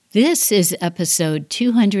This is episode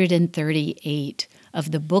 238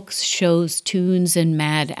 of the Books, Shows, Tunes, and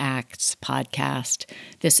Mad Acts podcast.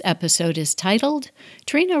 This episode is titled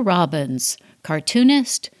Trina Robbins,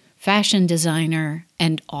 Cartoonist, Fashion Designer,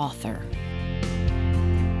 and Author.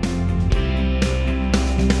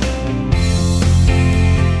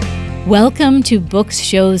 Welcome to Books,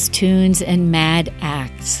 Shows, Tunes, and Mad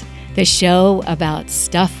Acts, the show about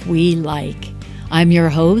stuff we like. I'm your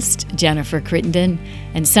host, Jennifer Crittenden,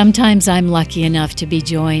 and sometimes I'm lucky enough to be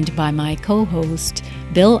joined by my co-host,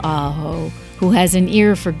 Bill Aho, who has an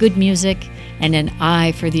ear for good music and an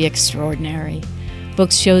eye for the extraordinary.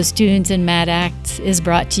 Books, Shows, Tunes, and Mad Acts is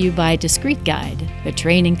brought to you by Discreet Guide, the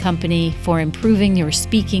training company for improving your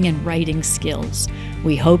speaking and writing skills.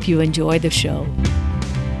 We hope you enjoy the show.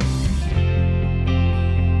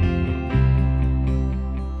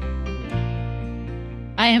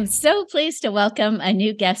 I am so pleased to welcome a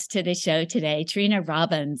new guest to the show today. Trina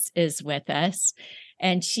Robbins is with us,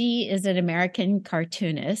 and she is an American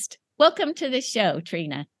cartoonist. Welcome to the show,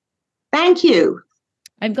 Trina. Thank you.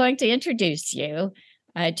 I'm going to introduce you.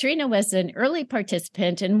 Trina was an early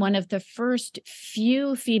participant in one of the first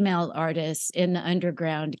few female artists in the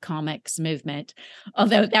underground comics movement,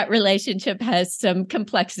 although that relationship has some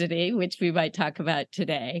complexity, which we might talk about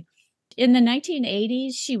today. In the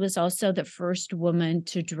 1980s, she was also the first woman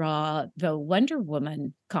to draw the Wonder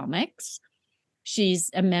Woman comics.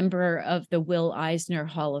 She's a member of the Will Eisner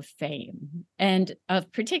Hall of Fame. And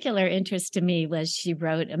of particular interest to me was she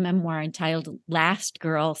wrote a memoir entitled Last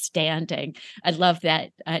Girl Standing. I love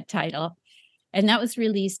that title. And that was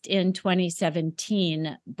released in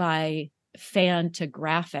 2017 by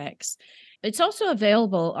Fantagraphics. It's also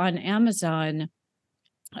available on Amazon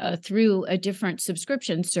through a different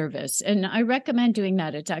subscription service. And I recommend doing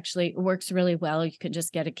that. It works really well. You can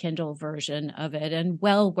just get a Kindle version of it and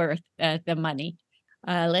well worth the money.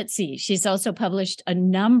 Let's see. She's also published a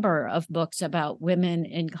number of books about women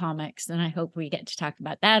in comics. And I hope we get to talk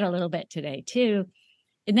about that a little bit today, too.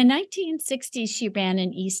 In the 1960s, she ran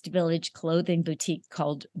an East Village clothing boutique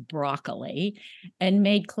called Broccoli and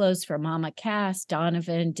made clothes for Mama Cass,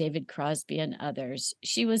 Donovan, David Crosby, and others.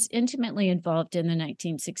 She was intimately involved in the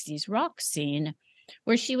 1960s rock scene,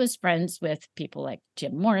 where she was friends with people like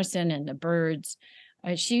Jim Morrison and the Byrds.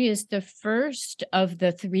 She is the first of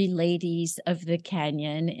the three ladies of the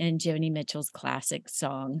Canyon in Joni Mitchell's classic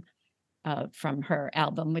song, from her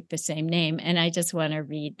album with the same name. And I just want to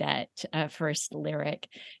read that first lyric.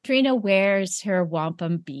 Trina wears her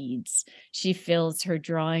wampum beads. She fills her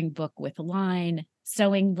drawing book with line,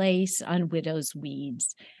 sewing lace on widow's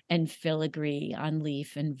weeds and filigree on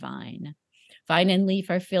leaf and vine. Vine and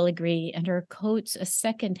leaf are filigree, and her coat's a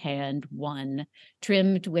second-hand one,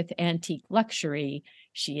 trimmed with antique luxury.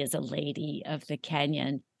 She is a lady of the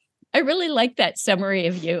Canyon. I really like that summary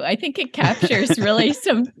of you. I think it captures really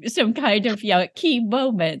some kind of key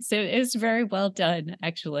moments. It is very well done,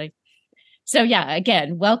 actually. So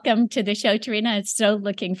again, welcome to the show, Trina. I'm so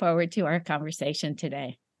looking forward to our conversation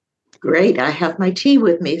today. Great. I have my tea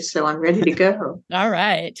with me, so I'm ready to go. All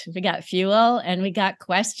right. We got fuel and we got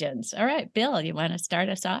questions. All right, Bill, you want to start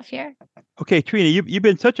us off here? Okay, Trina, you've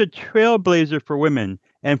been such a trailblazer for women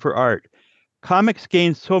and for art. Comics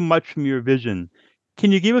gain so much from your vision.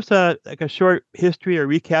 Can you give us a short history or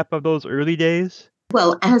recap of those early days?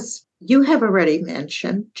 Well, as you have already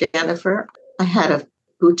mentioned, Jennifer, I had a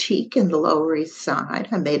boutique in the Lower East Side.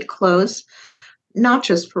 I made clothes, not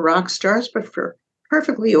just for rock stars, but for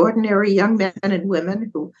perfectly ordinary young men and women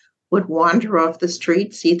who would wander off the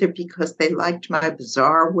streets either because they liked my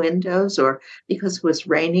bizarre windows or because it was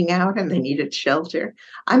raining out and they needed shelter.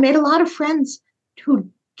 I made a lot of friends who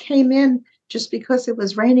came in just because it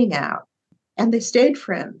was raining out. And they stayed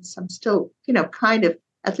friends. I'm still, kind of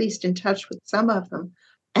at least in touch with some of them.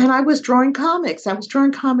 And I was drawing comics. I was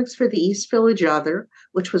drawing comics for the East Village Other,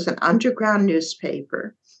 which was an underground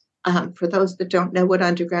newspaper. For those that don't know what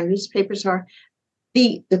underground newspapers are,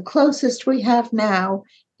 the closest we have now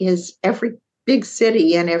is every big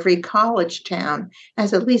city and every college town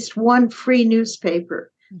has at least one free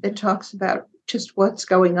newspaper that talks about just what's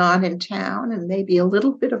going on in town and maybe a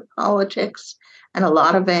little bit of politics and a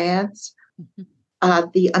lot of ads.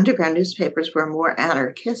 The underground newspapers were more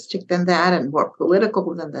anarchistic than that and more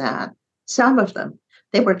political than that. Some of them,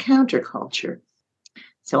 they were counterculture.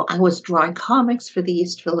 So I was drawing comics for the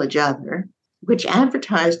East Village Other, which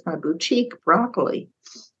advertised my boutique, Broccoli.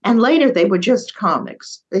 And later they were just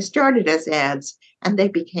comics. They started as ads and they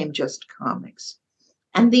became just comics.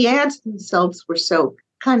 And the ads themselves were so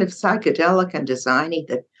kind of psychedelic and designy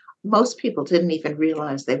that most people didn't even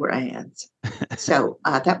realize they were ads. So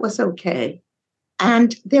that was okay.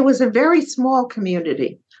 And there was a very small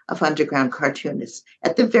community of underground cartoonists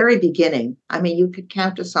at the very beginning. I mean, you could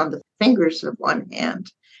count us on the fingers of one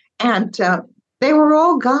hand. And they were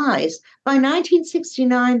all guys. By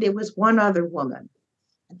 1969, there was one other woman.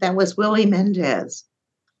 That was Willie Mendez.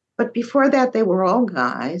 But before that, they were all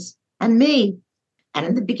guys and me. And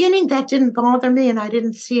in the beginning, that didn't bother me and I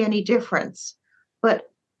didn't see any difference.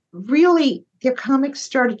 But really, their comics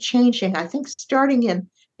started changing. I think starting in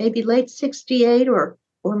maybe late 68 or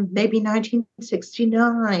maybe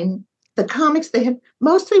 1969. The comics they had,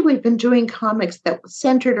 mostly we've been doing comics that were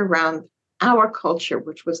centered around our culture,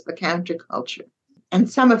 which was the counterculture. And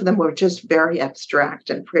some of them were just very abstract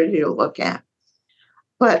and pretty to look at.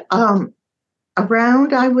 But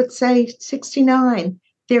around, I would say, 69,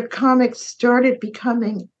 their comics started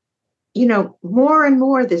becoming, more and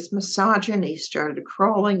more this misogyny started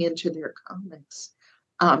crawling into their comics.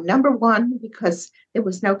 Number one, because there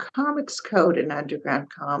was no comics code in underground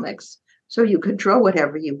comics, so you could draw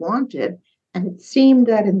whatever you wanted. And it seemed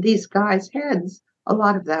that in these guys' heads, a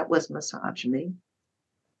lot of that was misogyny.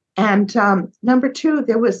 And number two,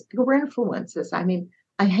 there were influences. I mean,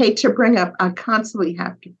 I constantly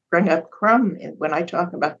have to bring up Crumb when I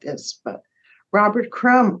talk about this, but Robert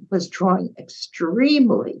Crumb was drawing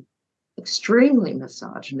extremely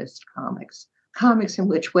misogynist comics in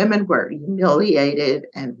which women were humiliated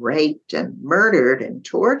and raped and murdered and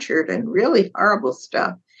tortured and really horrible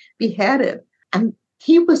stuff, beheaded. And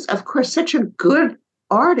he was, of course, such a good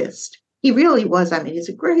artist. He really was. I mean, he's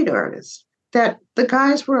a great artist. That the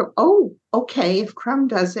guys were, oh, okay, if Crumb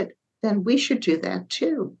does it, then we should do that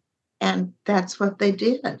too. And that's what they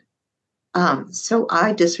did. So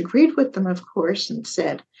I disagreed with them, of course, and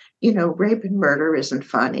said, rape and murder isn't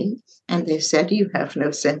funny. And they said, you have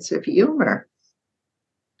no sense of humor.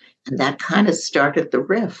 And that kind of started the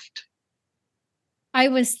rift. I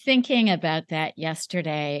was thinking about that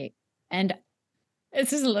yesterday, and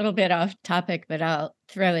this is a little bit off topic, but I'll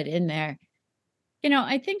throw it in there.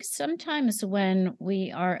 I think sometimes when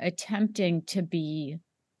we are attempting to be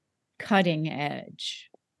cutting edge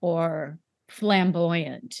or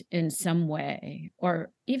flamboyant in some way,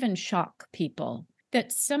 or even shock people,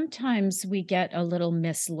 that sometimes we get a little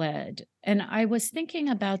misled. And I was thinking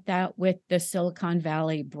about that with the Silicon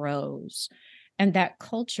Valley bros and that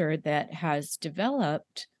culture that has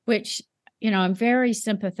developed, which, I'm very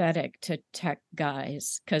sympathetic to tech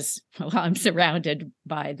guys because I'm surrounded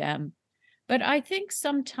by them. But I think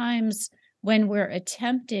sometimes when we're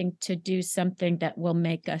attempting to do something that will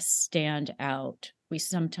make us stand out, we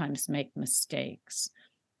sometimes make mistakes.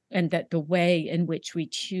 And that the way in which we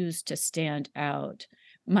choose to stand out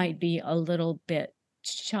might be a little bit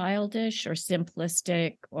childish or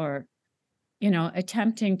simplistic or,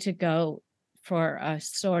 attempting to go for a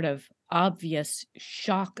sort of obvious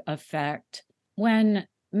shock effect when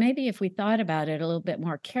maybe if we thought about it a little bit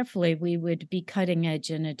more carefully, we would be cutting edge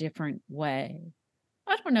in a different way.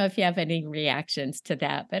 I don't know if you have any reactions to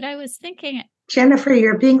that, but I was thinking. Jennifer,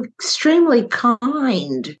 you're being extremely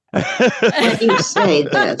kind when you say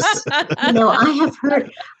this. I have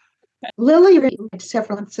heard Lily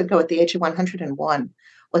several months ago at the age of 101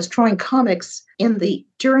 was drawing comics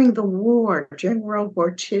during World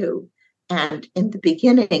War II. And in the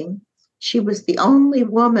beginning, she was the only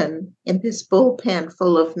woman in this bullpen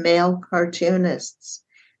full of male cartoonists.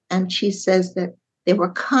 And she says that there were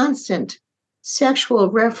constant sexual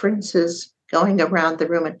references going around the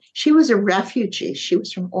room. And she was a refugee. She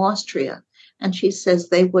was from Austria. And she says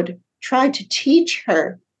they would try to teach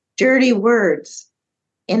her dirty words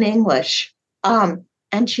in English. And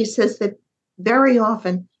she says that very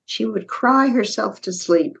often she would cry herself to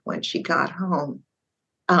sleep when she got home.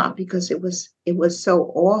 Because it was so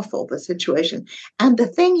awful, the situation. And the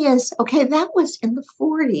thing is, okay, that was in the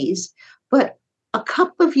 40s, but a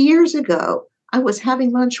couple of years ago, I was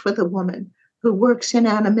having lunch with a woman who works in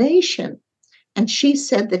animation, and she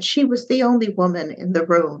said that she was the only woman in the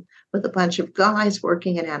room with a bunch of guys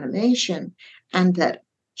working in animation, and that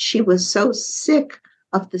she was so sick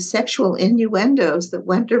of the sexual innuendos that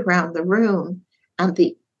went around the room and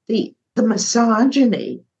the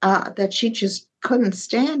misogyny that she just couldn't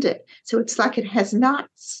stand it. So it's like it has not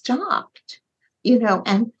stopped,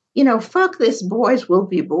 and, fuck this boys will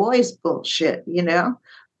be boys bullshit,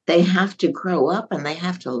 They have to grow up and they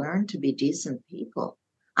have to learn to be decent people.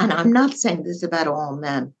 And I'm not saying this about all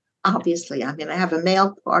men. Obviously, I have a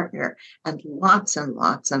male partner and lots and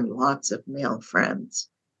lots and lots of male friends,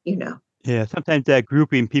 Yeah, sometimes that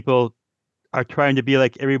grouping, people are trying to be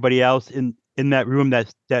like everybody else in that room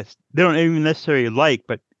that's they don't even necessarily like,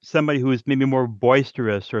 but somebody who is maybe more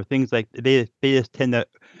boisterous or things like they just tend to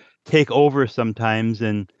take over sometimes.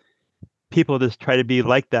 And people just try to be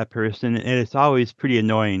like that person, and it's always pretty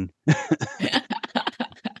annoying.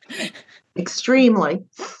 Extremely.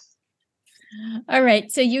 All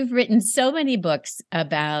right. So you've written so many books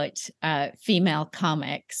about female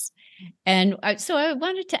comics. And so I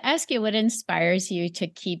wanted to ask you what inspires you to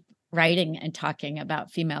keep writing and talking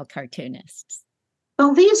about female cartoonists?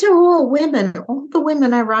 Well, these are all women, all the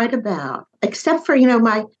women I write about, except for,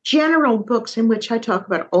 my general books in which I talk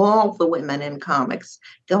about all the women in comics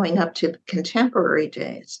going up to contemporary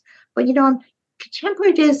days. But,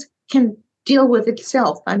 contemporary days can deal with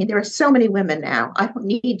itself. I mean, there are so many women now. I don't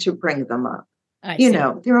need to bring them up.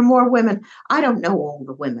 There are more women. I don't know all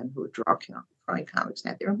the women who drawing comics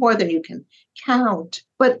now. There are more than you can count.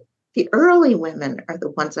 But the early women are the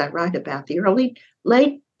ones I write about. The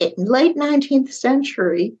late 19th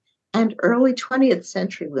century and early 20th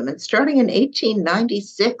century women, starting in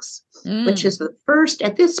 1896, which is the first.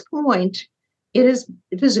 At this point, it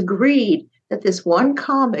is agreed that this one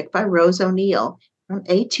comic by Rose O'Neill from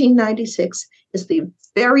 1896 is the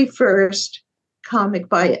very first comic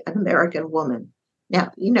by an American woman.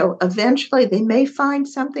 Now, eventually they may find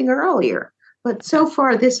something earlier, but so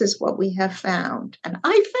far this is what we have found. And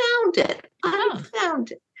I found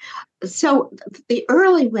it. So the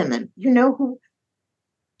early women, who,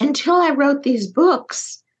 until I wrote these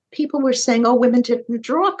books, people were saying, oh, women didn't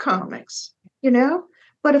draw comics,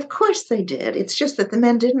 but of course they did. It's just that the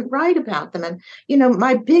men didn't write about them. And,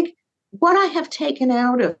 what I have taken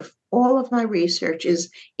out of all of my research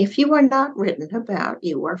is if you are not written about,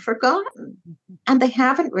 you are forgotten. And they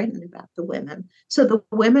haven't written about the women. So the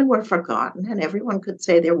women were forgotten and everyone could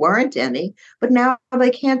say there weren't any, but now they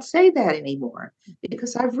can't say that anymore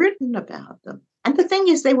because I've written about them. And the thing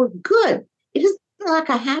is, they were good. It isn't like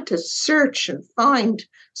I had to search and find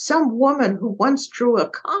some woman who once drew a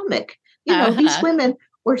comic. These women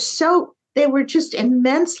were they were just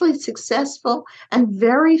immensely successful and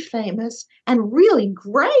very famous and really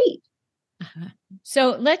great.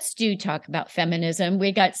 So let's talk about feminism.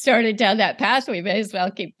 We got started down that path. We may as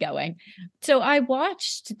well keep going. So I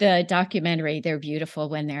watched the documentary, They're Beautiful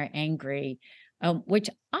When They're Angry, which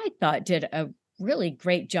I thought did a really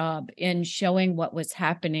great job in showing what was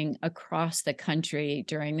happening across the country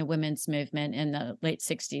during the women's movement in the late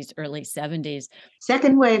 60s, early 70s.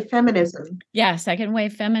 Second wave feminism. Yeah, second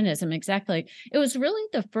wave feminism, exactly. It was really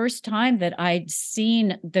the first time that I'd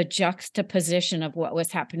seen the juxtaposition of what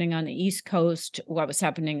was happening on the East Coast, what was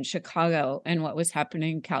happening in Chicago, and what was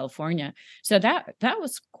happening in California. So that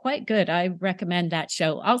was quite good. I recommend that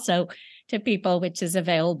show also to people, which is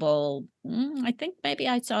available. I think maybe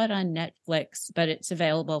I saw it on Netflix, but it's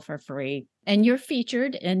available for free. And you're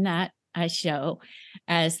featured in that show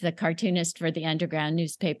as the cartoonist for the underground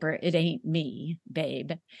newspaper, It Ain't Me,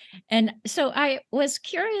 Babe. And so I was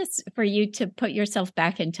curious for you to put yourself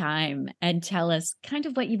back in time and tell us kind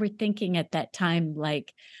of what you were thinking at that time.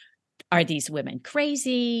 Like, are these women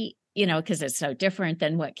crazy? Because it's so different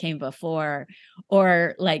than what came before,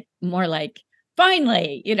 or more like,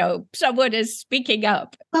 finally, someone is speaking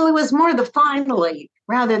up. Well, it was more the finally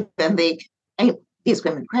rather than ain't these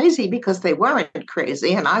women crazy, because they weren't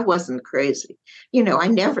crazy and I wasn't crazy. I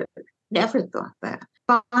never thought that.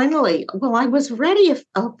 Finally, well, I was already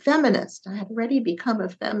a feminist. I had already become a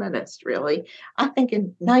feminist, really. I think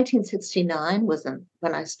in 1969 was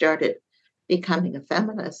when I started becoming a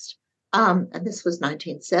feminist. And this was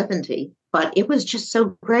 1970. But it was just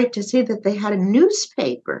so great to see that they had a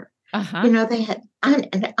newspaper. They had,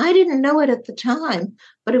 and I didn't know it at the time,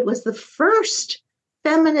 but it was the first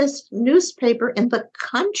feminist newspaper in the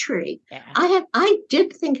country. Yeah. I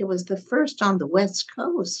did think it was the first on the West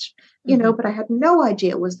Coast, but I had no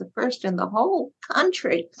idea it was the first in the whole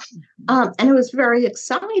country. And it was very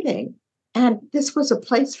exciting. And this was a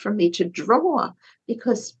place for me to draw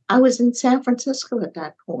because I was in San Francisco at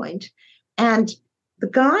that point, and the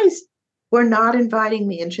guys were not inviting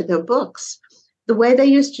me into their books. The way they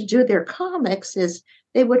used to do their comics is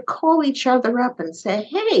they would call each other up and say,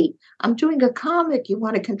 hey, I'm doing a comic. You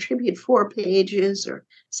want to contribute 4 pages or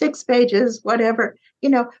 6 pages, whatever,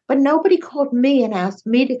 but nobody called me and asked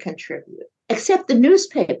me to contribute, except the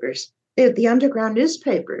newspapers, the underground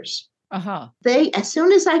newspapers. They, as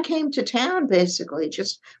soon as I came to town, basically,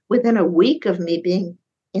 just within a week of me being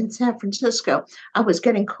in San Francisco, I was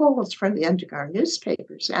getting calls from the underground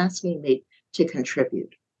newspapers asking me to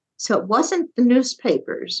contribute. So it wasn't the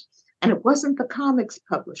newspapers and it wasn't the comics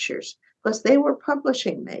publishers, because they were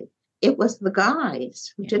publishing me. It was the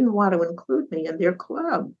guys who didn't want to include me in their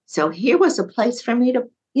club. So here was a place for me to,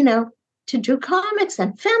 to do comics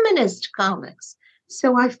and feminist comics.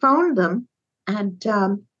 So I phoned them and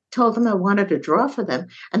told them I wanted to draw for them.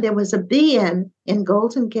 And there was a be-in in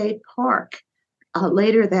Golden Gate Park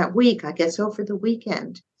later that week, I guess over the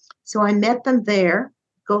weekend. So I met them there,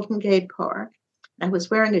 Golden Gate Park. I was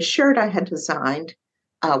wearing a shirt I had designed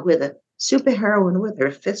with a superheroine with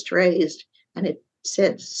her fist raised, and it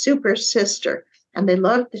said Super Sister. And they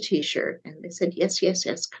loved the T-shirt. And they said, yes, yes,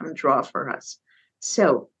 yes, come draw for us.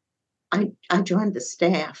 So I joined the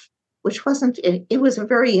staff, which it was a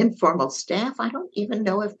very informal staff. I don't even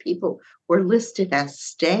know if people were listed as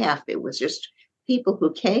staff. It was just people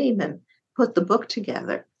who came and put the book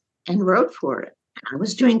together and wrote for it. I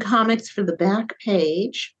was doing comics for the back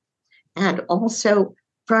page and also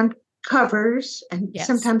front covers and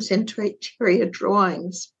sometimes interior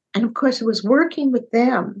drawings. And of course, it was working with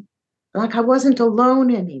them. Like I wasn't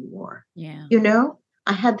alone anymore. Yeah.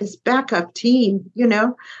 I had this backup team,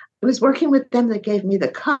 It was working with them that gave me the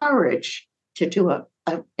courage to do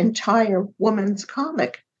an entire woman's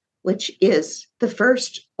comic, which is the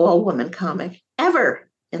first all-woman comic ever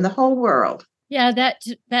in the whole world. Yeah,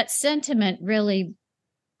 that sentiment really,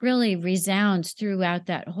 really resounds throughout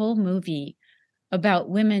that whole movie about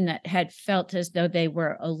women that had felt as though they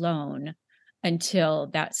were alone until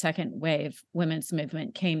that second wave women's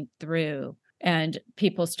movement came through. And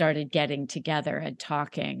people started getting together and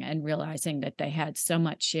talking and realizing that they had so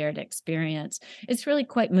much shared experience. It's really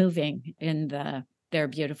quite moving in They're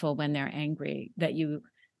Beautiful When They're Angry, that you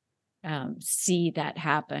see that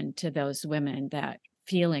happen to those women, that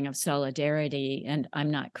feeling of solidarity and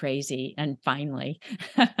I'm not crazy. And finally.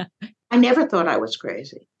 I never thought I was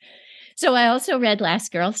crazy. So I also read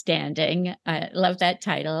Last Girl Standing. I love that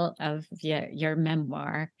title of your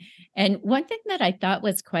memoir. And one thing that I thought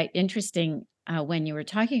was quite interesting when you were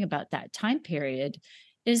talking about that time period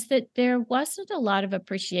is that there wasn't a lot of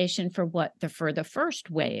appreciation for the first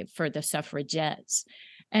wave, for the suffragettes.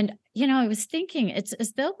 And, I was thinking it's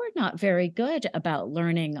as though we're not very good about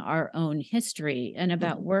learning our own history and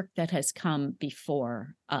about work that has come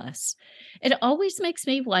before us. It always makes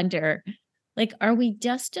me wonder, are we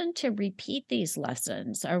destined to repeat these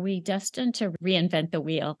lessons? Are we destined to reinvent the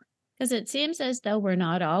wheel? Because it seems as though we're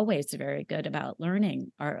not always very good about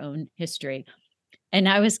learning our own history. And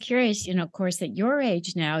I was curious, of course, at your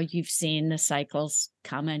age now, you've seen the cycles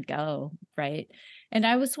come and go, right? And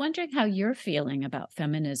I was wondering how you're feeling about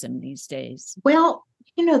feminism these days. Well,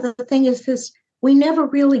 the thing is this, we never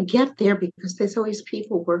really get there because there's always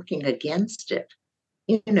people working against it,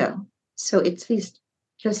 So it's these,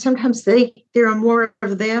 sometimes there are more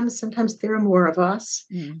of them, sometimes there are more of us.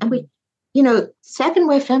 Mm-hmm. And we, second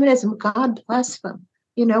wave feminism, God bless them,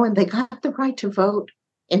 and they got the right to vote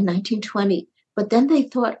in 1920. But then they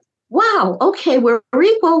thought, wow, okay, we're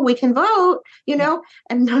equal, we can vote,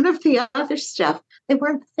 and none of the other stuff. They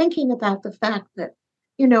weren't thinking about the fact that,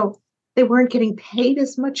 they weren't getting paid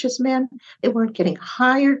as much as men. They weren't getting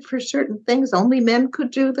hired for certain things. Only men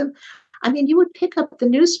could do them. I mean, you would pick up the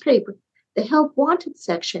newspaper, the help wanted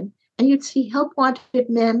section, and you'd see help wanted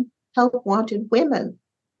men, help wanted women.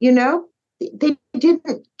 They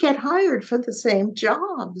didn't get hired for the same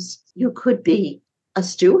jobs. You could be a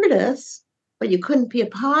stewardess, but you couldn't be a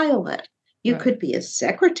pilot. You could be a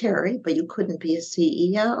secretary, but you couldn't be a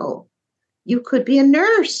CEO. You could be a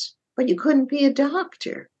nurse, but you couldn't be a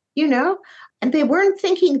doctor, And they weren't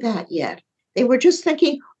thinking that yet. They were just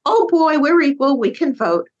thinking, oh boy, we're equal, we can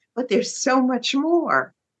vote. But there's so much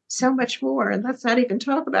more. And let's not even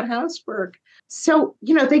talk about housework. So,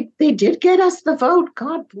 they did get us the vote.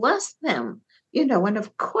 God bless them. And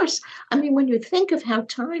of course, when you think of how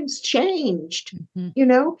times changed,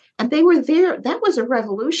 and they were there, that was a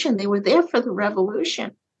revolution. They were there for the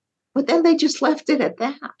revolution, but then they just left it at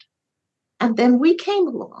that. And then we came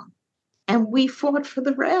along and we fought for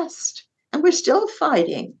the rest, and we're still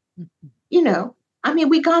fighting.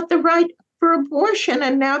 We got the right for abortion,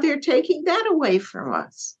 and now they're taking that away from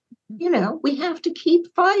us. We have to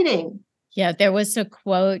keep fighting. Yeah, there was a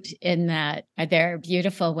quote in that They're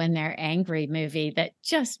Beautiful When They're Angry movie that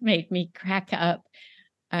just made me crack up.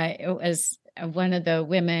 It was one of the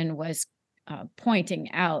women was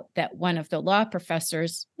pointing out that one of the law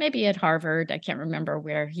professors, maybe at Harvard, I can't remember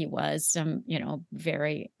where he was, some,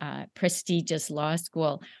 very prestigious law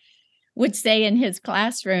school, would say in his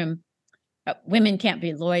classroom, women can't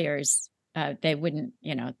be lawyers. They wouldn't,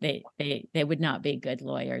 they would not be good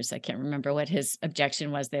lawyers. I can't remember what his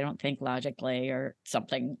objection was. They don't think logically or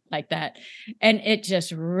something like that. And it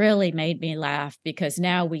just really made me laugh, because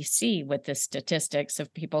now we see with the statistics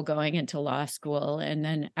of people going into law school and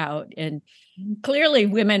then out, and clearly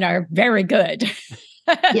women are very good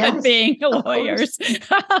at being lawyers.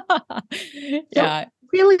 Yeah. So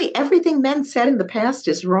really, everything men said in the past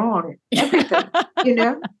is wrong.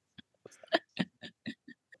 Everything,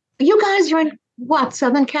 You guys are in what,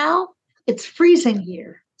 Southern Cal? It's freezing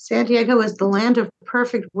here. San Diego is the land of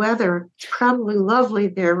perfect weather. It's probably lovely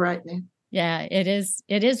there right now. Yeah, it is.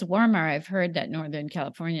 It is warmer. I've heard that Northern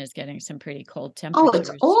California is getting some pretty cold Oh, temperatures.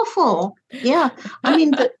 it's awful. Yeah. I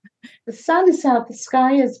mean, the sun is out, the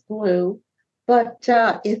sky is blue, but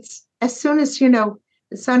it's as soon as, the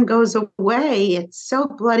sun goes away, it's so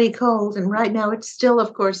bloody cold. And right now it's still,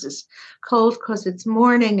 of course, is cold because it's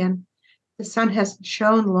morning and the sun hasn't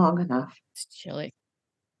shone long enough. It's chilly.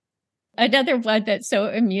 Another one that so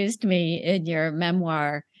amused me in your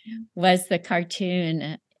memoir was the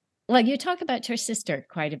cartoon. Well, you talk about your sister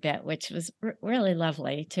quite a bit, which was really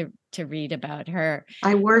lovely to read about her.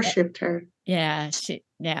 I worshipped her. Yeah,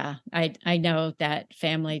 I know that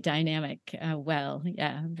family dynamic well.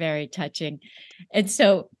 Yeah, very touching. And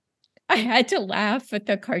so I had to laugh at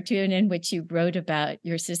the cartoon in which you wrote about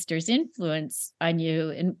your sister's influence on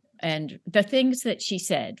you and the things that she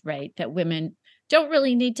said, right? That women don't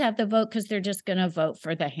really need to have the vote because they're just going to vote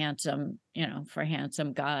for the handsome, for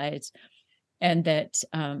handsome guys. And that,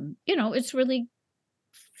 it's really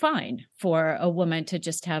fine for a woman to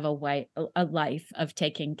just have a life of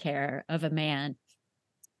taking care of a man.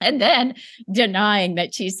 And then denying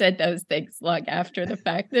that she said those things long after the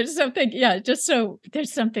fact. There's something,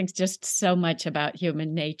 there's something just so much about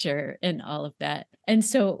human nature in all of that. And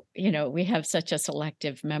so, we have such a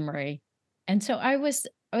selective memory. And so I was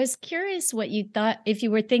curious what you thought, if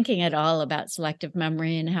you were thinking at all about selective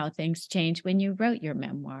memory and how things changed when you wrote your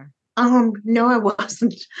memoir. No, I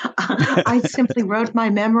wasn't. I simply wrote my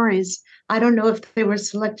memories. I don't know if they were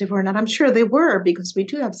selective or not. I'm sure they were because we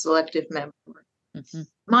do have selective memory. Mm-hmm.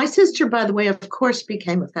 My sister, by the way, of course,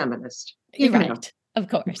 became a feminist. Right. Of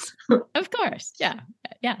course. Of course. Yeah.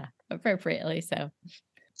 Yeah. Appropriately so.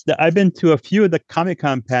 I've been to a few of the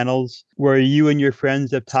Comic-Con panels where you and your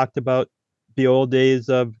friends have talked about the old days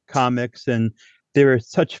of comics, and they were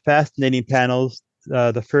such fascinating panels.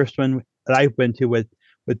 The first one that I went to with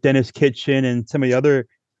Dennis Kitchen and some of the other,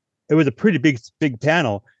 it was a pretty big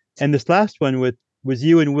panel. And this last one was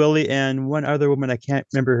you and Willie and one other woman, I can't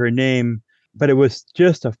remember her name, but it was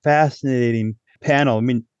just a fascinating panel. I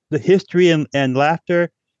mean, the history and laughter.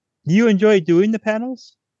 Do you enjoy doing the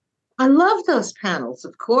panels? I love those panels,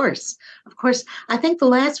 of course. Of course, I think the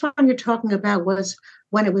last one you're talking about was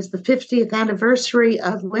when it was the 50th anniversary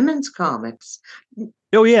of women's comics.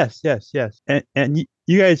 Oh, yes. And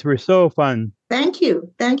you guys were so fun. Thank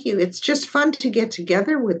you. It's just fun to get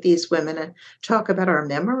together with these women and talk about our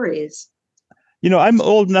memories. I'm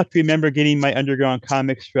old enough to remember getting my underground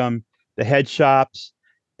comics from the head shops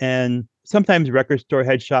and sometimes record store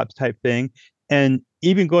head shops type thing. And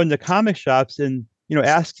even going to comic shops and,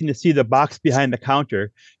 asking to see the box behind the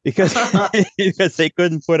counter because they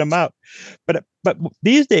couldn't put them out. But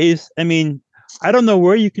these days, I mean, I don't know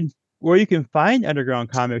where you can find underground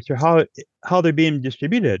comics or how they're being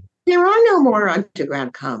distributed. There are no more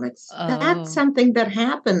underground comics. Oh. That's something that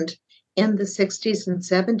happened in the 60s and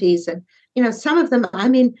 70s. And, some of them, I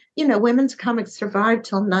mean, women's comics survived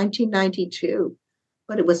till 1992,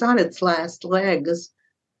 but it was on its last legs.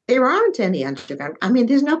 There aren't any underground. I mean,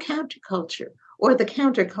 there's no counterculture, or the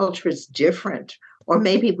counterculture is different, or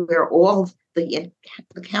maybe we're all the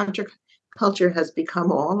counterculture has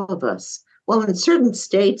become all of us. Well, in certain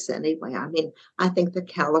states anyway. I mean, I think that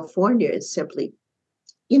California is simply,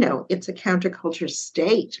 it's a counterculture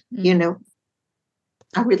state,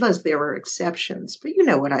 I realize there are exceptions, but you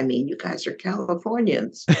know what I mean. You guys are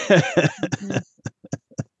Californians.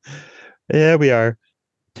 Yeah, we are.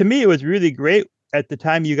 To me, it was really great at the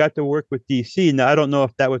time you got to work with DC. Now, I don't know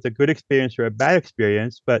if that was a good experience or a bad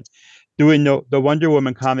experience, but doing the Wonder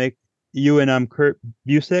Woman comic, you and Kurt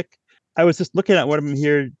Busiek, I was just looking at one of them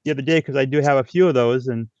here the other day because I do have a few of those,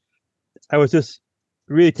 and I was just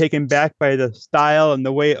really taken back by the style and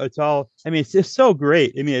the way it's all. I mean, it's just so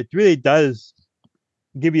great. I mean, it really does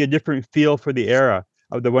give you a different feel for the era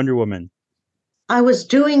of the Wonder Woman. I was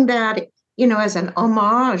doing that, as an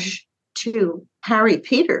homage to Harry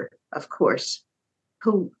Peter, of course,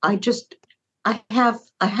 who I have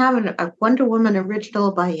a Wonder Woman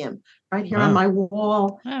original by him right here on my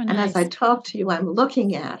wall. Oh, nice. And as I talk to you, I'm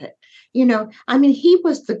looking at it. I mean, he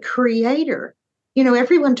was the creator.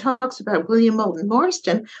 Everyone talks about William Moulton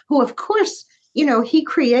Marston, who, of course, he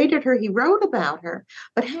created her, he wrote about her,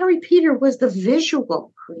 but Harry Peter was the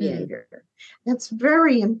visual creator. That's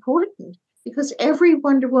very important because every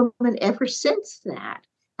Wonder Woman ever since that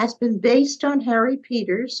has been based on Harry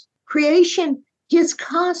Peter's creation, his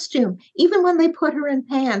costume. Even when they put her in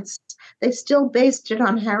pants, they still based it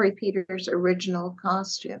on Harry Peter's original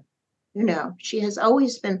costume. She has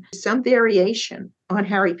always been some variation on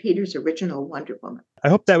Harry Peter's original Wonder Woman. I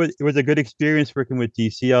hope that it was a good experience working with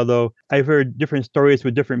DC, although I've heard different stories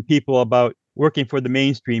with different people about working for the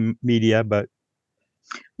mainstream media, but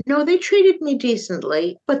No, they treated me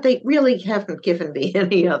decently, but they really haven't given me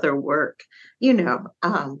any other work, you know.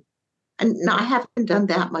 And I haven't done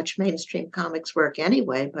that much mainstream comics work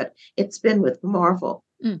anyway, but it's been with Marvel.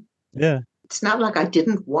 yeah. It's not like I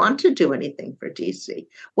didn't want to do anything for DC.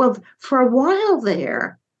 Well, for a while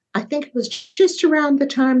there, I think it was just around the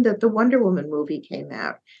time that the Wonder Woman movie came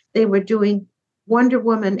out, they were doing Wonder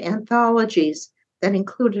Woman anthologies that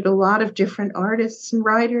included a lot of different artists and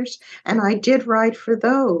writers. And I did write for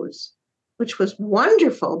those, which was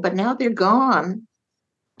wonderful, but now they're gone.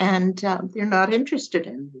 And they're not interested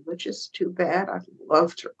in me, which is too bad. I'd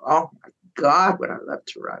love to. Oh my God, would I love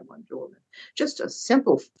to write Wonder Woman? Just a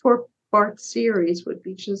simple 4-part series would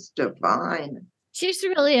be just divine. She's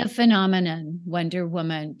really a phenomenon, Wonder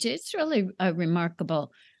Woman. It's really a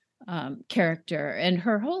remarkable character, and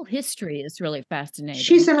her whole history is really fascinating.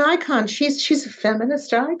 She's an icon. She's a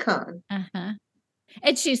feminist icon. Uh-huh.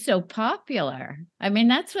 And she's so popular. I mean,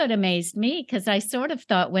 that's what amazed me, because I sort of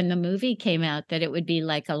thought when the movie came out that it would be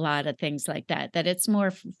like a lot of things like that it's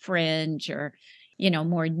more fringe or,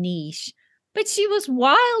 more niche. But she was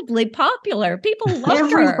wildly popular. People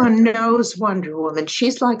loved her. Everyone knows Wonder Woman.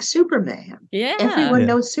 She's like Superman. Yeah. Everyone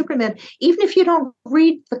knows Superman. Even if you don't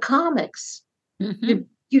read the comics,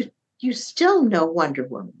 you still know Wonder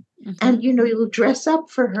Woman. And, you'll dress up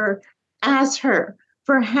for her as her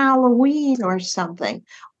for Halloween or something.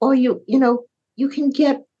 Or you can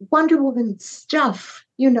get Wonder Woman stuff,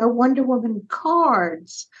 Wonder Woman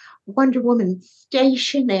cards, Wonder Woman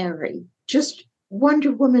stationery, just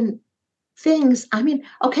Wonder Woman things. I mean,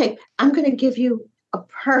 okay, I'm going to give you a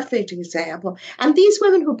perfect example. And these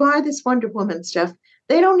women who buy this Wonder Woman stuff,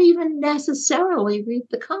 they don't even necessarily read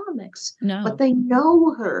the comics. No. But they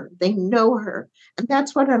know her. They know her. And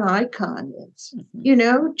that's what an icon is.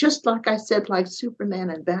 Just like I said, like Superman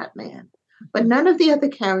and Batman. But none of the other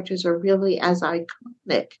characters are really as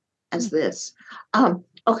iconic as this.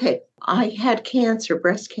 Okay, I had cancer,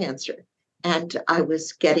 breast cancer, and I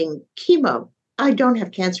was getting chemo. I don't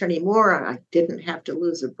have cancer anymore. I didn't have to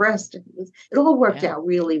lose a breast. It all worked out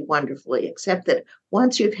really wonderfully, except that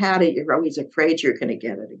once you've had it, you're always afraid you're going to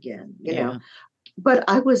get it again, know. But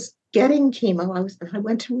I was getting chemo. I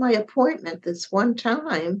went to my appointment this one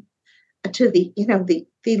time to the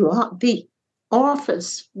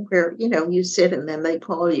office where, you sit and then they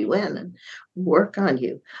call you in and work on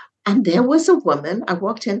you. And there was a woman, I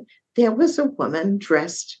walked in, there was a woman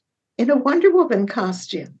dressed in a Wonder Woman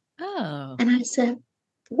costume. Oh. And I said,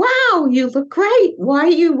 wow, you look great. Why are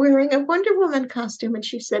you wearing a Wonder Woman costume? And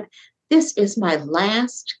she said, this is my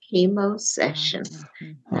last chemo session.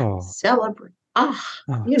 Celebrate.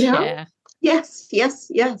 Yeah. Yes.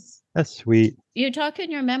 That's sweet. You talk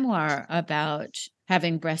in your memoir about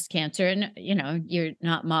having breast cancer, and, you're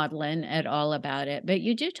not maudlin at all about it, but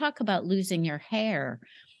you do talk about losing your hair,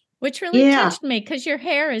 which really touched me, because your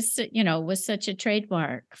hair is, was such a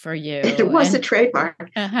trademark for you. It was a trademark.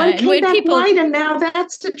 But it came back white, and now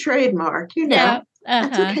that's the trademark, Yeah.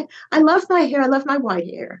 That's okay. I love my hair. I love my white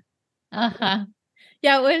hair.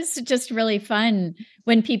 Yeah, it was just really fun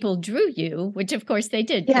when people drew you, which of course they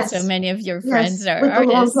did, because so many of your friends are with artists.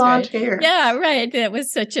 The long blonde hair. Yeah, right. That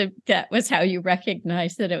was how you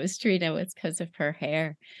recognized that it was Trina, was because of her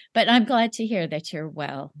hair. But I'm glad to hear that you're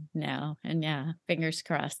well now. And fingers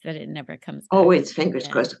crossed that it never comes back. Always fingers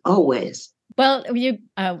crossed, always. Well, we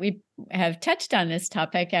have touched on this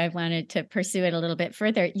topic. I wanted to pursue it a little bit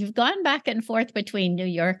further. You've gone back and forth between New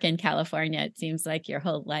York and California, it seems like, your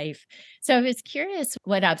whole life. So I was curious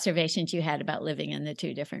what observations you had about living in the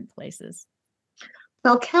two different places.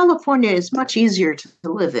 Well, California is much easier to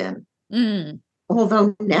live in.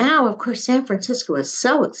 Although now, of course, San Francisco is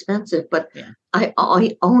so expensive, but I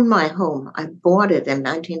own my home. I bought it in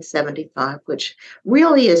 1975, which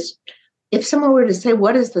really is, if someone were to say,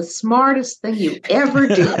 what is the smartest thing you ever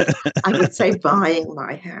did? I would say buying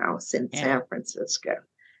my house in San Francisco.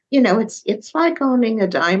 It's like owning a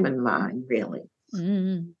diamond mine, really.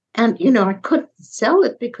 And, I couldn't sell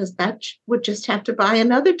it because that would just have to buy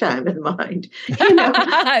another diamond mine.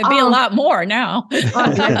 It'd be a lot more now.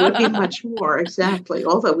 It would be much more, exactly.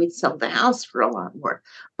 Although we'd sell the house for a lot more.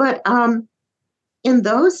 But in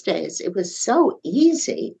those days, it was so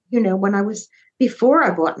easy. Before I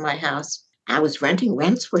bought my house, I was renting.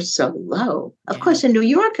 Rents were so low. Of course, in New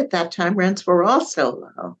York at that time, rents were also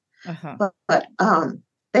low. But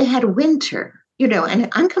they had winter, and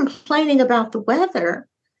I'm complaining about the weather,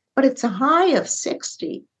 but it's a high of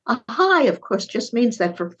 60. A high, of course, just means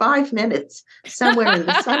that for 5 minutes, somewhere in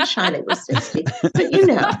the sunshine, it was 60. But,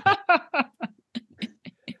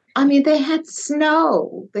 I mean, they had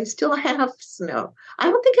snow. They still have snow. I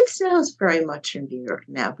don't think it snows very much in New York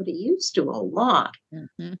now, but it used to a lot.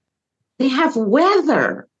 Mhm. They have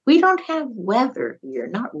weather. We don't have weather here,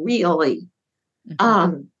 not really.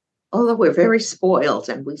 Mhm. Although we're very spoiled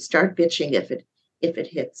and we start bitching if it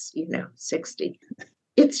hits, 60.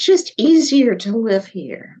 It's just easier to live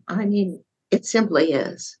here. I mean, it simply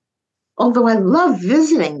is. Although I love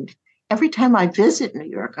visiting. Every time I visit New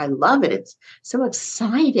York, I love it. It's so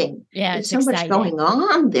exciting. Yeah, There's it's so much exciting. going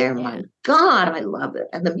on there. Yeah. My God, I love it.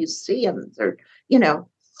 And the museums are,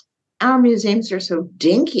 our museums are so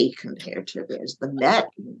dinky compared to theirs, the Met,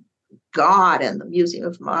 God, and the Museum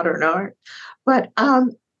of Modern Art. But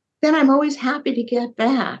then I'm always happy to get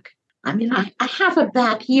back. I mean, I have a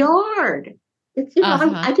backyard. It's,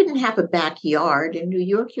 I didn't have a backyard in New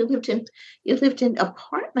York. You lived in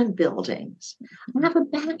apartment buildings. I have a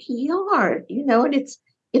backyard, and it's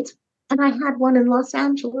and I had one in Los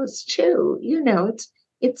Angeles too.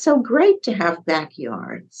 It's so great to have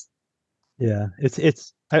backyards. Yeah,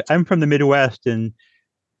 I'm from the Midwest, and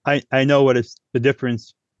I know what it's the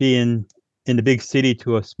difference being in the big city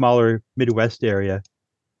to a smaller Midwest area.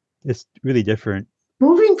 It's really different.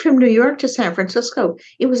 Moving from New York to San Francisco,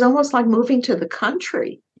 it was almost like moving to the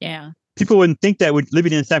country. Yeah. People wouldn't think that with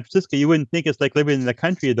living in San Francisco, you wouldn't think it's like living in the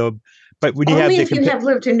country though. But when you Only have if you have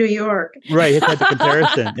lived in New York. Right, it's had the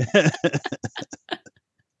comparison.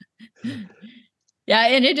 Yeah,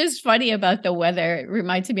 and it is funny about the weather. It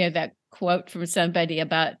reminds me of that quote from somebody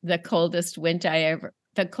about the coldest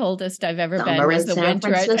I've ever been Summer was in the San winter.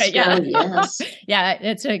 Francisco, Yeah. yes.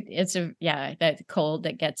 Yeah, that cold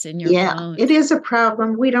that gets in your Yeah, bones. it is a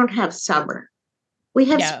problem. We don't have summer. We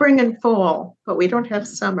have Yeah. spring and fall, but we don't have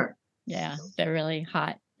summer. Yeah, they're really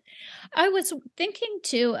hot. I was thinking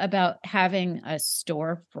too about having a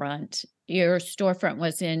storefront. Your storefront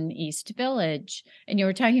was in East Village, and you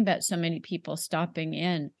were talking about so many people stopping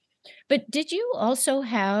in. But did you also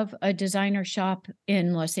have a designer shop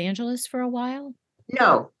in Los Angeles for a while?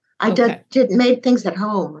 No, I Okay. made things at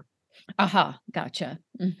home. Aha, gotcha.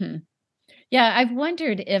 Hmm. Yeah, I've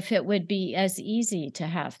wondered if it would be as easy to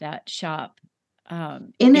have that shop.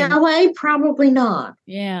 In LA, probably not.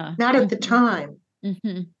 Yeah. Not at the time.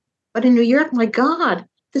 Hmm. But in New York, my God,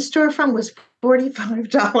 the storefront was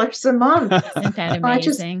 $45 a month. Isn't that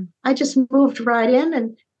amazing? I just moved right in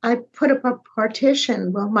and I put up a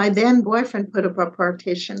partition. Well, my then boyfriend put up a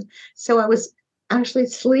partition. So I was actually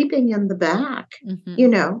sleeping in the back, and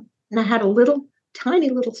I had a tiny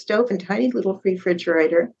little stove and tiny little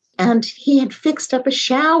refrigerator. And he had fixed up a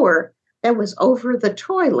shower that was over the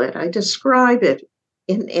toilet. I describe it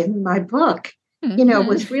in my book. It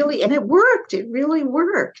was really, and it worked. It really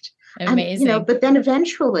worked. Amazing. And, but then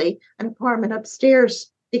eventually an apartment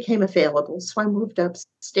upstairs became available. So I moved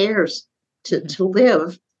upstairs to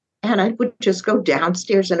live, and I would just go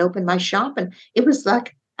downstairs and open my shop. And it was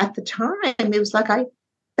like, at the time, it was like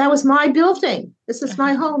that was my building. This is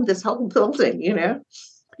my home, this whole building, Yeah,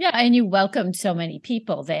 and you welcomed so many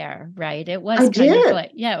people there, right? It was I kind did. of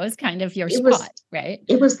like, it was kind of your spot, right?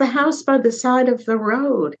 It was the house by the side of the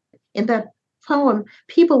road. In that poem,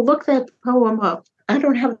 people look that poem up. I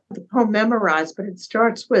don't have the poem memorized, but it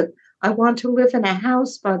starts with, I want to live in a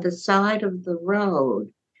house by the side of the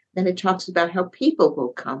road. Then it talks about how people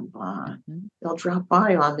will come by. They'll drop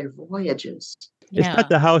by on their voyages. It's not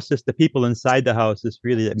the house, it's the people inside the house is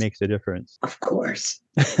really that makes a difference. Of course.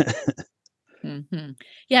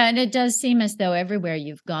 Yeah, and it does seem as though everywhere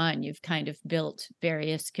you've gone, you've kind of built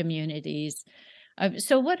various communities.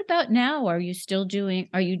 So what about now? Are you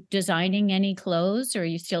designing any clothes? Or are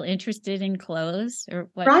you still interested in clothes? Or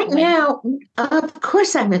what? Right now, of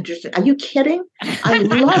course I'm interested. Are you kidding? I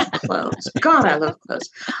love clothes. God, I love clothes.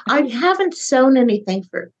 I haven't sewn anything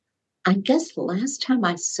I guess the last time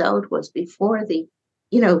I sewed was before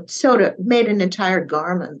made an entire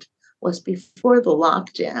garment was before the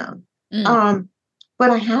lockdown.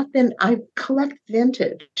 But I collect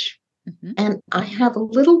vintage, and I have a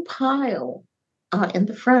little pile in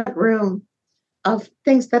the front room of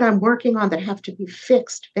things that I'm working on that have to be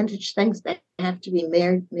fixed, vintage things that have to be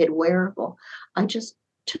made wearable. I just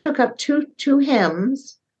took up two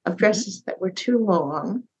hems of dresses that were too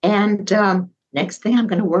long. And next thing I'm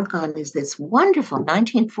going to work on is this wonderful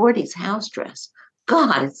 1940s house dress.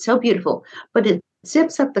 God, it's so beautiful. But it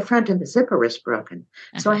zips up the front and the zipper is broken.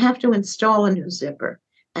 So I have to install a new zipper.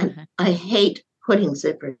 And I hate putting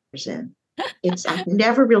zippers in. I've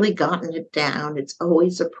never really gotten it down. It's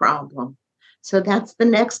always a problem. So that's the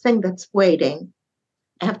next thing that's waiting.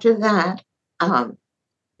 After that,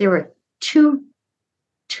 there are two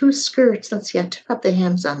skirts. Let's see, I took up the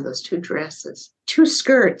hems on those two dresses. Two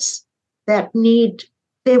skirts that need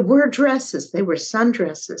They were dresses. They were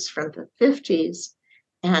sundresses from the 50s,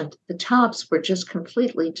 and the tops were just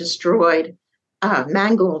completely destroyed,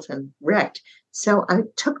 mangled and wrecked. So I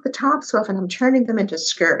took the tops off and I'm turning them into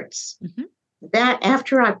skirts. Mhm. That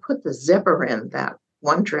after I put the zipper in that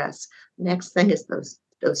one dress, next thing is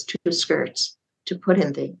those two skirts to put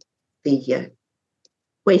in the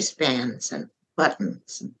waistbands and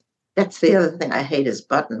buttons. That's the other thing I hate is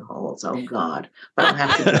buttonholes. Oh God, but I'll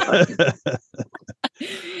have to do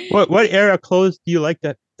it. What era clothes do you like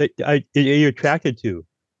that are you attracted to?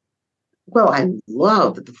 Well, I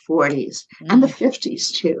love the 40s and the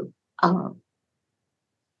 50s too. Um,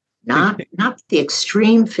 not the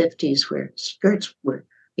extreme 50s where skirts were,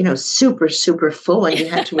 super, super full and you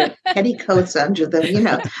had to wear petticoats under them,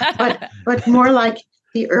 but more like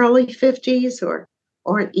the early 50s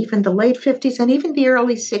or even the late 50s and even the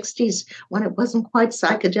early 60s when it wasn't quite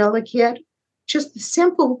psychedelic yet. Just the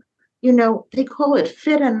simple, they call it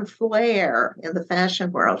fit and flare in the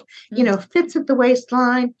fashion world, fits at the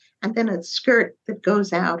waistline and then a skirt that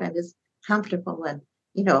goes out and is comfortable and,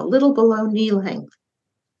 a little below knee length.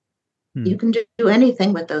 You can do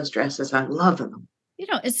anything with those dresses. I love them.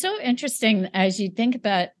 It's so interesting as you think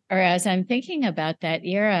about, or as I'm thinking about that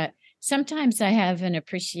era, sometimes I have an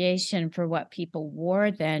appreciation for what people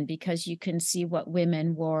wore then because you can see what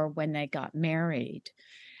women wore when they got married.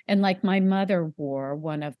 And like my mother wore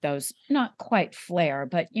one of those, not quite flare,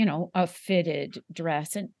 but, a fitted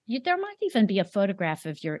dress. And there might even be a photograph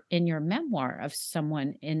of in your memoir of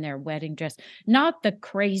someone in their wedding dress, not the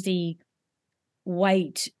crazy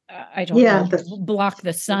white, I don't know, block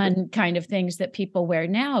the sun kind of things that people wear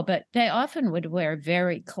now, but they often would wear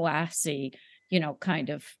very classy, kind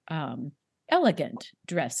of elegant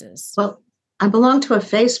dresses. Well, I belong to a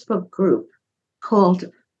Facebook group called,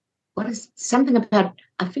 what is something about,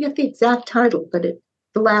 I forget the exact title, but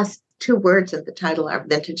the last two words in the title are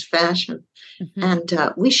vintage fashion. Mm-hmm. And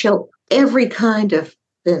we show every kind of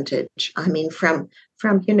vintage. I mean, from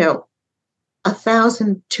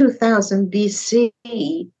 1,000, 2,000 BC,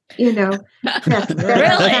 that's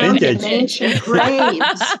found in ancient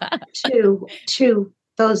graves to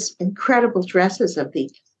those incredible dresses of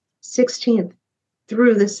the 16th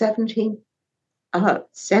through the 17th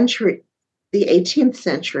century, the 18th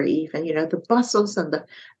century even, the bustles and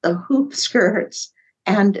the hoop skirts.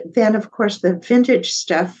 And then, of course, the vintage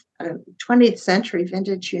stuff, 20th century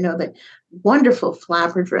vintage, the wonderful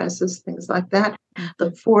flapper dresses, things like that.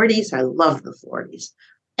 The 40s, I love the 40s.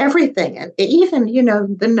 Everything. And even,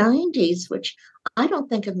 the 90s, which I don't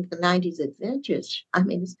think of the 90s as vintage. I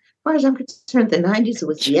mean, as far as I'm concerned, the 90s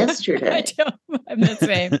was yesterday. I'm the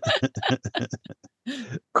same.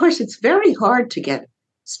 Of course, it's very hard to get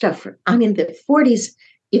stuff. The 40s,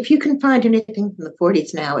 if you can find anything from the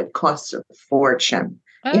 40s now, it costs a fortune.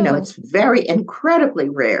 Oh. It's very incredibly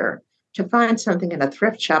rare to find something in a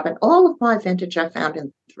thrift shop. And all of my vintage I found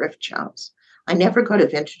in thrift shops. I never go to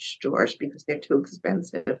vintage stores because they're too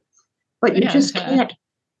expensive. But you just can't.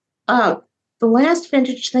 The last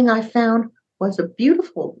vintage thing I found was a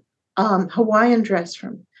beautiful Hawaiian dress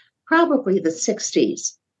from probably the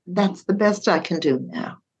 60s. That's the best I can do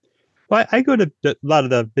now. Well, I go to a lot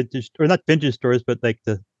of the vintage, or not vintage stores, but like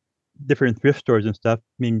the different thrift stores and stuff.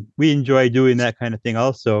 I mean, we enjoy doing that kind of thing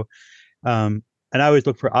also. And I always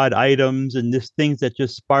look for odd items and just things that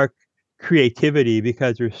just spark creativity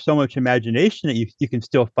because there's so much imagination that you can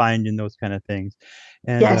still find in those kind of things.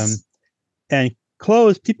 And yes. And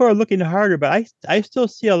clothes, people are looking harder, but I still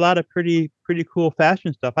see a lot of pretty cool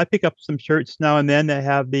fashion stuff. I pick up some shirts now and then that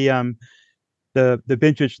have the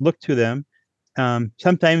vintage look to them.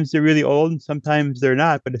 Sometimes they're really old and sometimes they're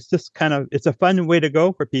not, but it's just it's a fun way to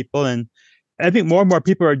go for people. And I think more and more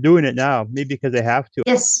people are doing it now, maybe because they have to.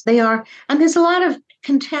 Yes, they are. And there's a lot of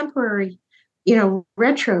contemporary,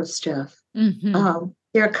 retro stuff. Mm-hmm.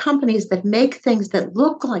 There are companies that make things that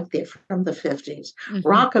look like they're from the 50s. Mm-hmm.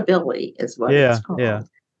 Rockabilly is what it's called. Yeah.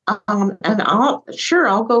 And I'll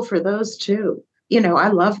go for those too. I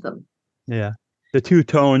love them. Yeah. The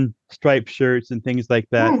two-tone striped shirts and things like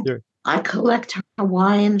that. Yeah. I collect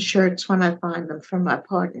Hawaiian shirts when I find them from my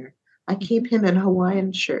partner. I keep him in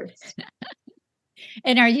Hawaiian shirts.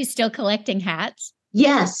 And are you still collecting hats?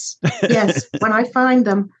 Yes. When I find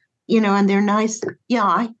them, and they're nice.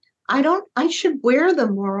 Yeah, I should wear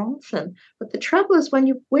them more often. But the trouble is when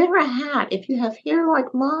you wear a hat, if you have hair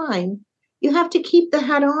like mine, you have to keep the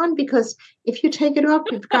hat on because if you take it off,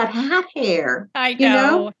 you've got hat hair. I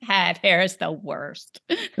know. Hat hair is the worst.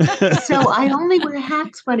 So I only wear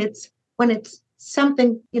hats when it's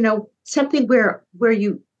something, something where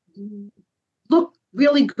you look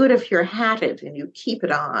really good if you're hatted and you keep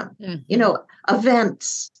it on. Mm-hmm.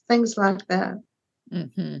 Events, things like that.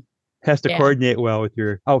 Mm-hmm. Has to Yeah. coordinate well with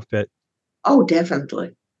your outfit. Oh,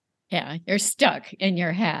 definitely. Yeah. You're stuck in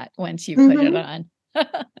your hat once you put it on.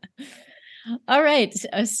 All right.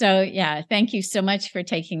 So, thank you so much for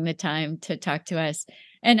taking the time to talk to us.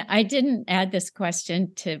 And I didn't add this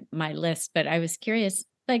question to my list, but I was curious,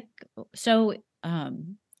 well,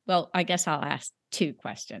 I guess I'll ask two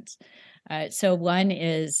questions. So one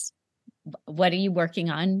is, what are you working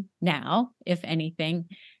on now, if anything?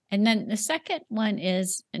 And then the second one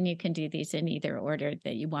is, and you can do these in either order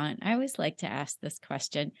that you want. I always like to ask this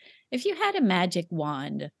question. If you had a magic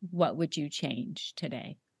wand, what would you change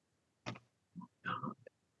today?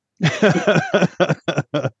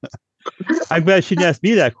 I'm glad she didn't ask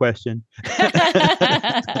me that question.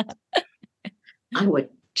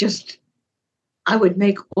 I would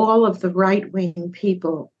make all of the right-wing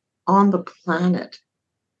people on the planet,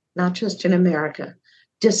 not just in America,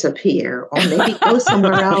 disappear, or maybe go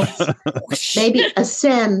somewhere else, maybe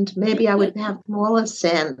ascend. Maybe I would have them all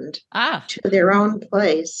ascend to their own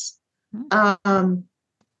place. That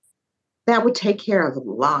would take care of a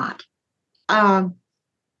lot.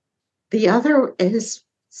 The other is,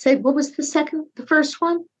 what was the first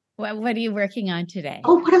one? What are you working on today?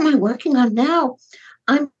 Oh, what am I working on now?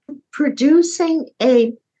 I'm producing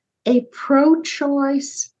a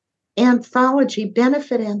pro-choice anthology,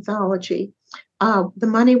 benefit anthology. The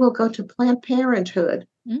money will go to Planned Parenthood.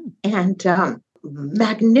 And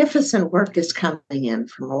magnificent work is coming in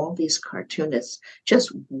from all these cartoonists.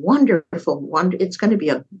 Just wonderful. It's going to be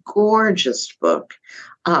a gorgeous book.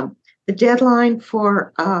 The deadline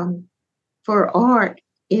for art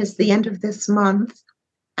is the end of this month.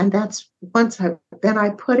 And that's then I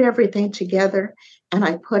put everything together and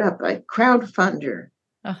I put up a crowdfunder,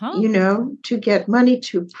 to get money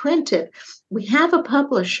to print it. We have a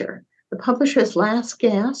publisher. The publisher is Last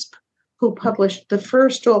Gasp, who published the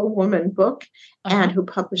first all-woman book and who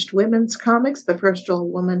published women's comics, the first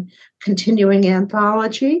all-woman continuing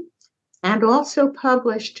anthology, and also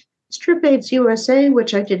published Strip AIDS USA,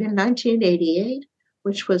 which I did in 1988,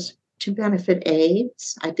 which was to benefit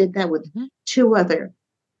AIDS. I did that with two other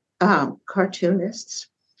cartoonists,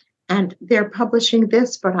 and they're publishing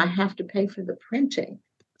this, but I have to pay for the printing.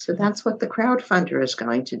 So that's what the crowdfunder is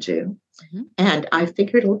going to do. And I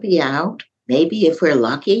figure it'll be out, maybe if we're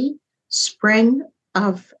lucky, spring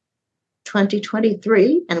of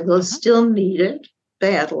 2023, and we'll still need it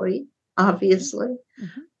badly, obviously.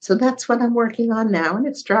 So that's what I'm working on now, and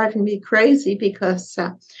it's driving me crazy because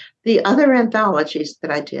the other anthologies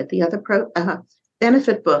that I did, the other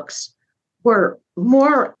benefit books, were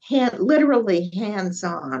more literally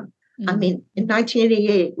hands-on. I mean, in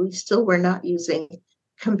 1988, we still were not using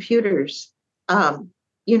computers,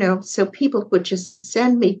 so people would just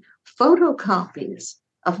send me photocopies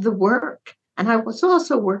of the work. And I was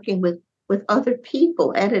also working with other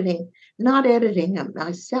people, not editing them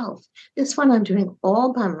myself. This one I'm doing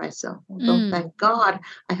all by myself, although thank God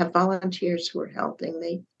I have volunteers who are helping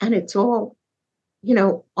me. And it's all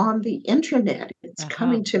on the internet. It's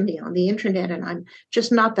coming to me on the internet, and I'm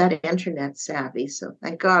just not that internet savvy. So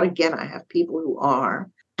thank God, again, I have people who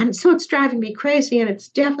are. And so it's driving me crazy, and it's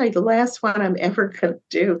definitely the last one I'm ever going to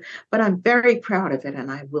do. But I'm very proud of it,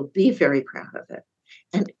 and I will be very proud of it.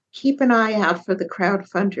 And keep an eye out for the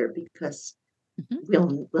crowdfunder because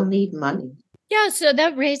we'll need money. Yeah, so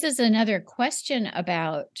that raises another question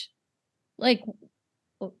about,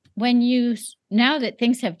 now that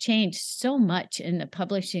things have changed so much in the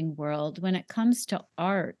publishing world, when it comes to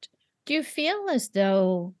art, do you feel as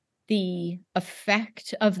though the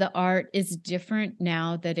effect of the art is different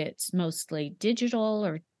now that it's mostly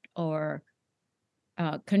digital or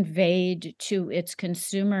conveyed to its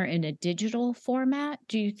consumer in a digital format?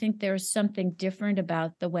 Do you think there's something different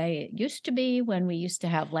about the way it used to be when we used to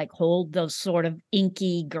have hold those sort of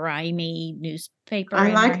inky, grimy newspaper?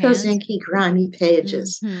 I like those inky, grimy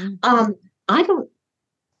pages. I don't,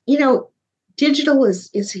 digital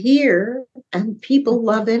is here and people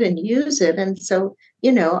love it and use it. And so,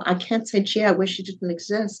 I can't say, gee, I wish it didn't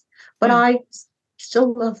exist, but I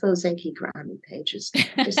still love those inky, grimy pages.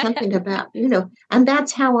 There's something about, and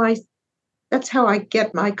that's how I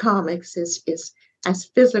get my comics is as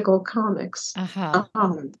physical comics.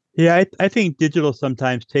 Yeah, I think digital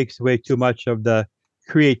sometimes takes away too much of the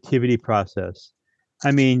creativity process.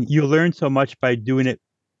 I mean, you learn so much by doing it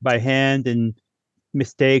by hand and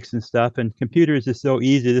mistakes and stuff, and computers is so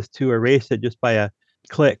easy just to erase it just by a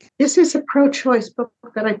click. This is a pro-choice book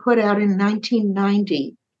that I put out in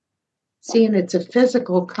 1990. See, and it's a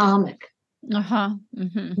physical comic. For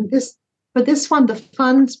this one,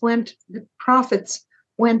 the profits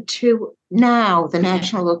went to NOW, the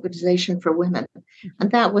National Organization for Women.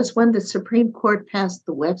 And that was when the Supreme Court passed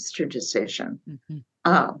the Webster decision,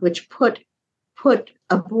 which put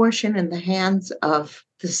abortion in the hands of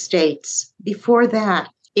the states. Before that,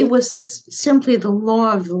 it was simply the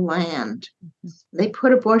law of the land. They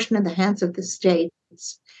put abortion in the hands of the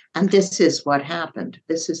states, and this is what happened.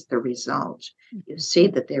 This is the result. You see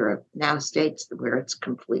that there are now states where it's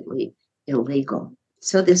completely illegal.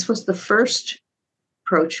 So this was the first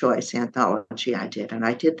pro-choice anthology I did, and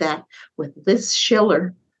I did that with Liz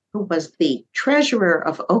Schiller, who was the treasurer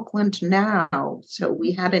of Oakland Now. So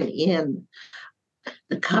we had an in.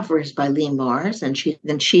 The cover is by Lee Mars, and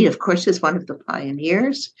she, of course, is one of the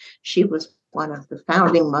pioneers. She was one of the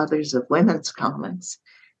founding mothers of women's comics,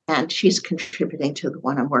 and she's contributing to the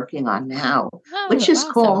one I'm working on now, which is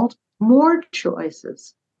awesome. called More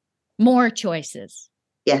Choices. More Choices.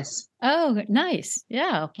 Yes. Oh, nice.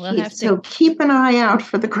 Yeah. We'll have to. So keep an eye out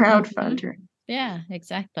for the crowdfunder. Yeah,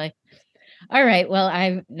 exactly. All right. Well,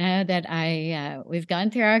 I know that we've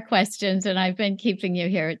gone through our questions and I've been keeping you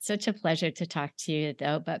here. It's such a pleasure to talk to you,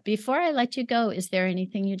 though. But before I let you go, is there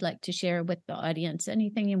anything you'd like to share with the audience?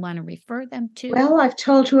 Anything you want to refer them to? Well, I've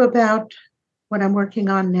told you about what I'm working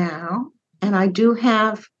on now. And I do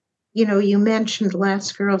have, you mentioned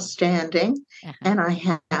Last Girl Standing, and I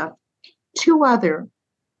have two other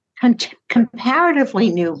comparatively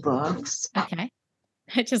new books. Okay.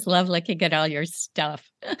 I just love looking at all your stuff.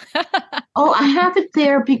 Oh, I have it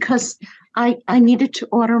there because I needed to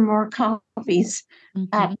order more copies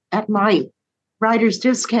at my writer's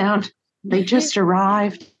discount. They just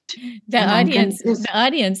arrived. The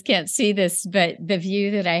audience can't see this, but the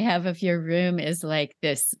view that I have of your room is like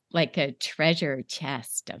this, like a treasure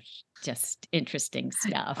chest of just interesting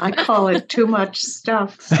stuff. I call it too much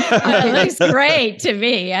stuff. It looks great to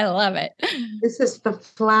me. I love it. This is the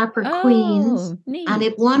Flapper Queens, neat. and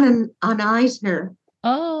it won an Eisner,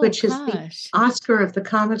 which is gosh. the Oscar of the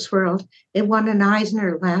comics world. It won an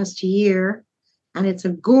Eisner last year, and it's a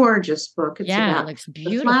gorgeous book. It's about it looks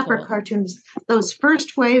beautiful. The Flapper cartoons. Those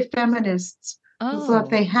first wave feminists who thought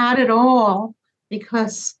they had it all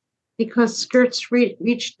because skirts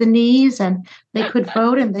reached the knees and they could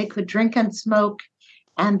vote and they could drink and smoke,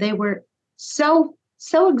 and they were so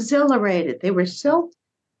exhilarated.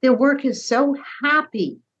 Their work is so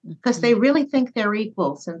happy because they really think they're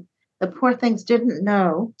equals, and the poor things didn't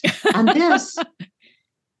know. And this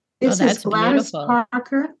is Gladys beautiful.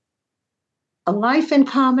 Parker, A Life in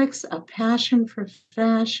Comics, A Passion for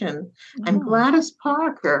Fashion. And Gladys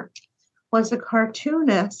Parker was a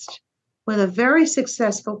cartoonist with a very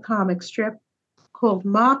successful comic strip called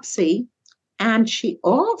Mopsy. And she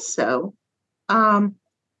also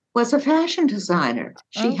was a fashion designer.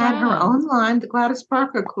 She had her own line, the Gladys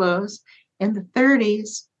Parker clothes, in the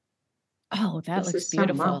 30s. Oh, that looks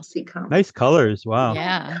beautiful. Nice colors. Wow.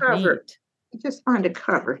 Yeah. Cover. I just find a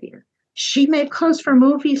cover here. She made clothes for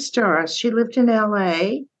movie stars. She lived in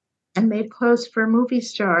LA and made clothes for movie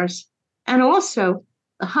stars. And also,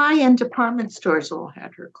 the high-end department stores all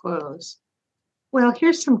had her clothes. Well,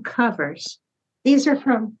 here's some covers. These are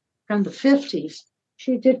from the 50s.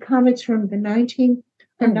 She did comics from 1930s.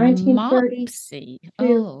 Mopsy.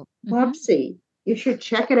 Mopsy. You should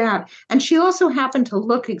check it out. And she also happened to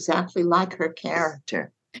look exactly like her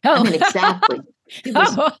character. I mean, exactly. She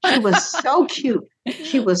was so cute.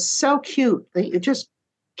 She was so cute that you just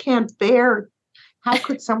can't bear. How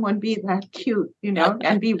could someone be that cute,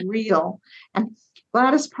 and be real? And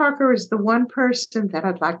Gladys Parker is the one person that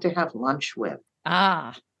I'd like to have lunch with.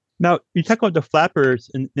 Now, you talk about the flappers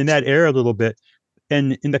in that era a little bit.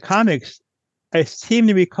 And in the comics, I seem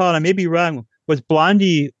to recall, and I may be wrong, was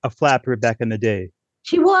Blondie a flapper back in the day?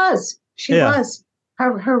 She was. She was.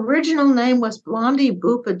 Her original name was Blondie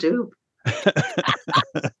Boopadoop.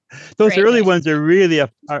 Those early ones are really a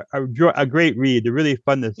great read. They're really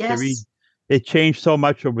fun to read. They changed so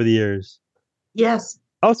much over the years. Yes.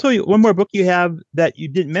 Also, one more book you have that you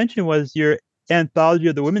didn't mention was your anthology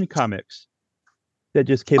of the women comics that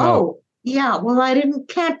just came out. Oh, yeah. Well,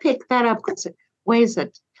 can't pick that up because it weighs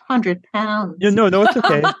 100 pounds. No, it's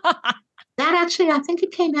okay. That actually, I think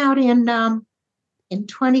it came out in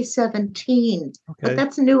 2017. Okay. But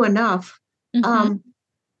that's new enough.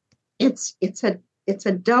 It's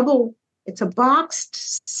a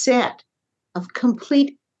boxed set of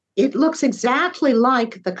complete. It looks exactly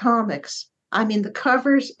like the comics. I mean, the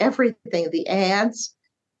covers, everything, the ads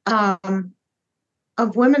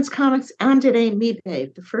of women's comics, and It Ain't Me,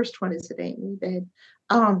 Babe. The first one is It Ain't Me, Babe.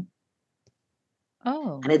 And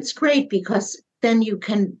it's great because then you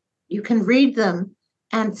can read them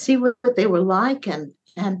and see what they were like and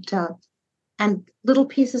and little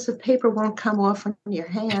pieces of paper won't come off on your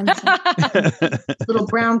hands, little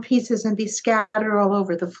brown pieces, and be scattered all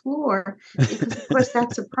over the floor. Because, of course,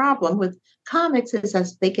 that's a problem with comics, is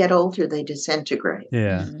as they get older, they disintegrate.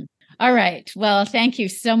 Yeah. All right. Well, thank you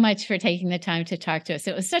so much for taking the time to talk to us.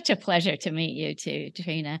 It was such a pleasure to meet you too,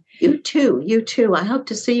 Trina. You too. You too. I hope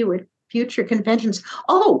to see you at future conventions.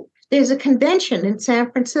 Oh, there's a convention in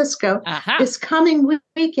San Francisco this coming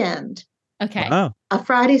weekend. Okay. Wow. A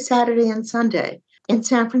Friday, Saturday, and Sunday in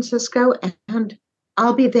San Francisco. And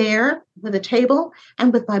I'll be there with a table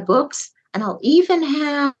and with my books. And I'll even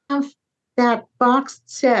have that box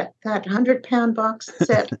set, that 100-pound box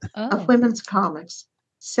set of women's comics.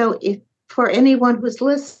 So if for anyone who's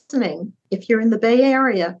listening, if you're in the Bay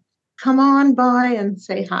Area, come on by and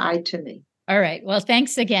say hi to me. All right. Well,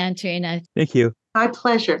 thanks again, Trina. Thank you. My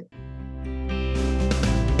pleasure.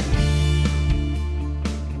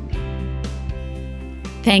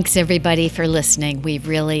 Thanks, everybody, for listening. We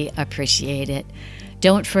really appreciate it.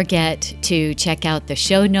 Don't forget to check out the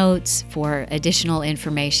show notes for additional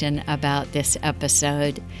information about this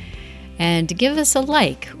episode. And give us a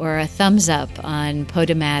like or a thumbs up on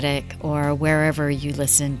Podomatic or wherever you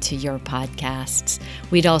listen to your podcasts.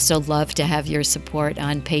 We'd also love to have your support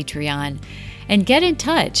on Patreon. And get in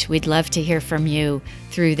touch. We'd love to hear from you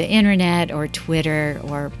through the internet or Twitter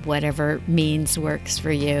or whatever means works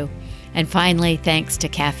for you. And finally, thanks to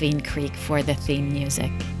Caffeine Creek for the theme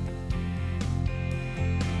music.